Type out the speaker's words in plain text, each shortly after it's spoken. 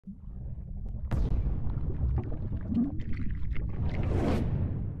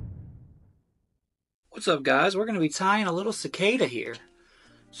What's up, guys? We're going to be tying a little cicada here.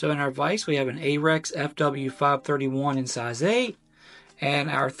 So in our vise we have an Arex FW531 in size 8, and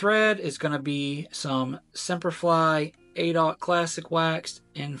our thread is going to be some Semperfli 8/0 classic waxed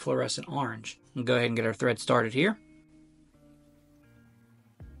in fluorescent orange. We'll go ahead and get our thread started here.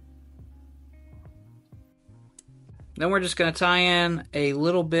 Then we're just going to tie in a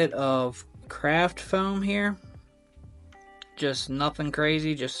little bit of craft foam here. Just nothing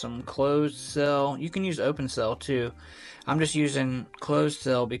crazy, just some closed cell. You can use open cell too. I'm just using closed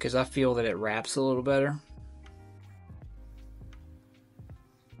cell because I feel that it wraps a little better.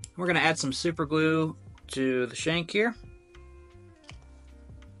 We're going to add some super glue to the shank here.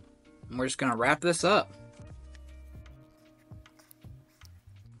 And we're just going to wrap this up.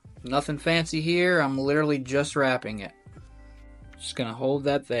 Nothing fancy here, I'm literally just wrapping it. Just going to hold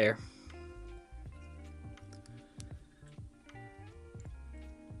that there.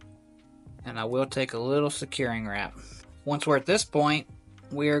 And I will take a little securing wrap. Once we're at this point,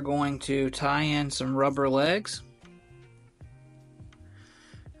 we are going to tie in some rubber legs.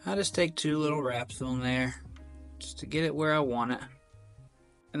 I just take 2 little wraps on there just to get it where I want it.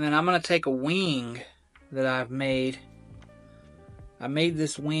 And then I'm going to take a wing that I've made. I made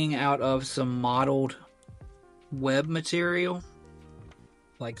this wing out of some mottled web material,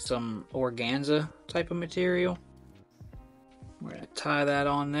 like some organza type of material. We're going to tie that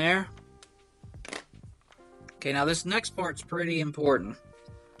on there. Okay, now this next part's pretty important.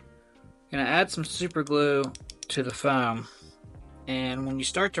 I'm going to add some super glue to the foam. And when you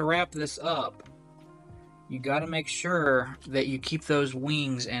start to wrap this up, you got to make sure that you keep those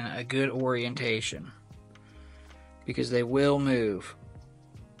wings in a good orientation, because they will move.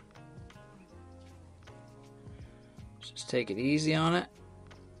 Just take it easy on it.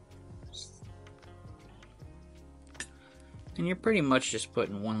 And you're pretty much just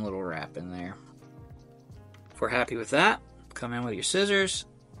putting one little wrap in there. If we're happy with that, come in with your scissors,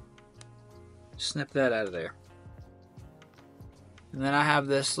 snip that out of there. And then I have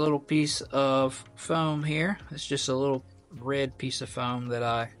this little piece of foam here. It's just a little red piece of foam that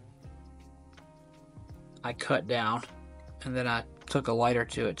I cut down, and then I took a lighter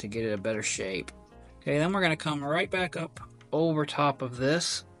to it to get it a better shape. Okay, then we're going to come right back up over top of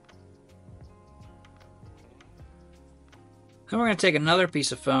this. Then we're going to take another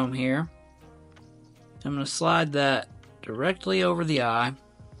piece of foam here. I'm going to slide that directly over the eye.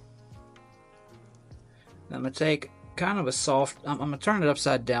 I'm going to take kind of a soft, I'm going to turn it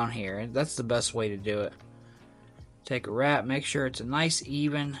upside down here. That's the best way to do it. Take a wrap, make sure it's a nice,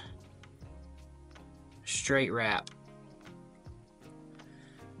 even, straight wrap.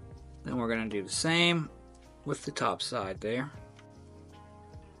 Then we're going to do the same with the top side there.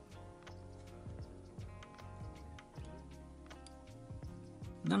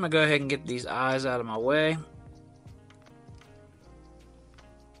 And I'm going to go ahead and get these eyes out of my way.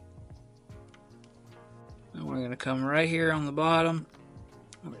 And we're going to come right here on the bottom.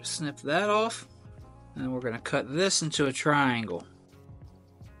 We're going to snip that off. And we're going to cut this into a triangle.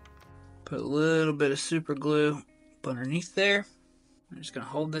 Put a little bit of super glue up underneath there. I'm just going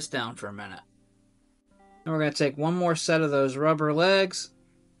to hold this down for a minute. And we're going to take one more set of those rubber legs.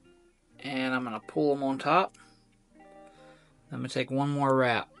 And I'm going to pull them on top. I'm going to take one more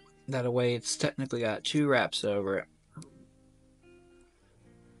wrap. That way it's technically got 2 wraps over it.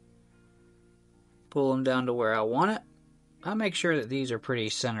 Pull them down to where I want it. I'll make sure that these are pretty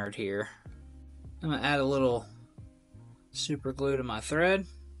centered here. I'm going to add a little super glue to my thread.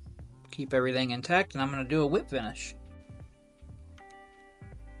 Keep everything intact, and I'm going to do a whip finish.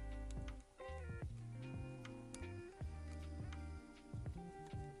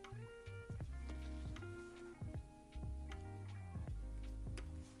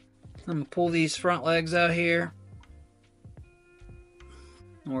 I'm going to pull these front legs out here,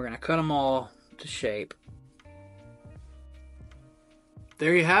 and we're going to cut them all to shape.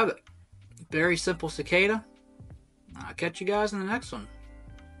 There you have it. Very simple cicada. I'll catch you guys in the next one.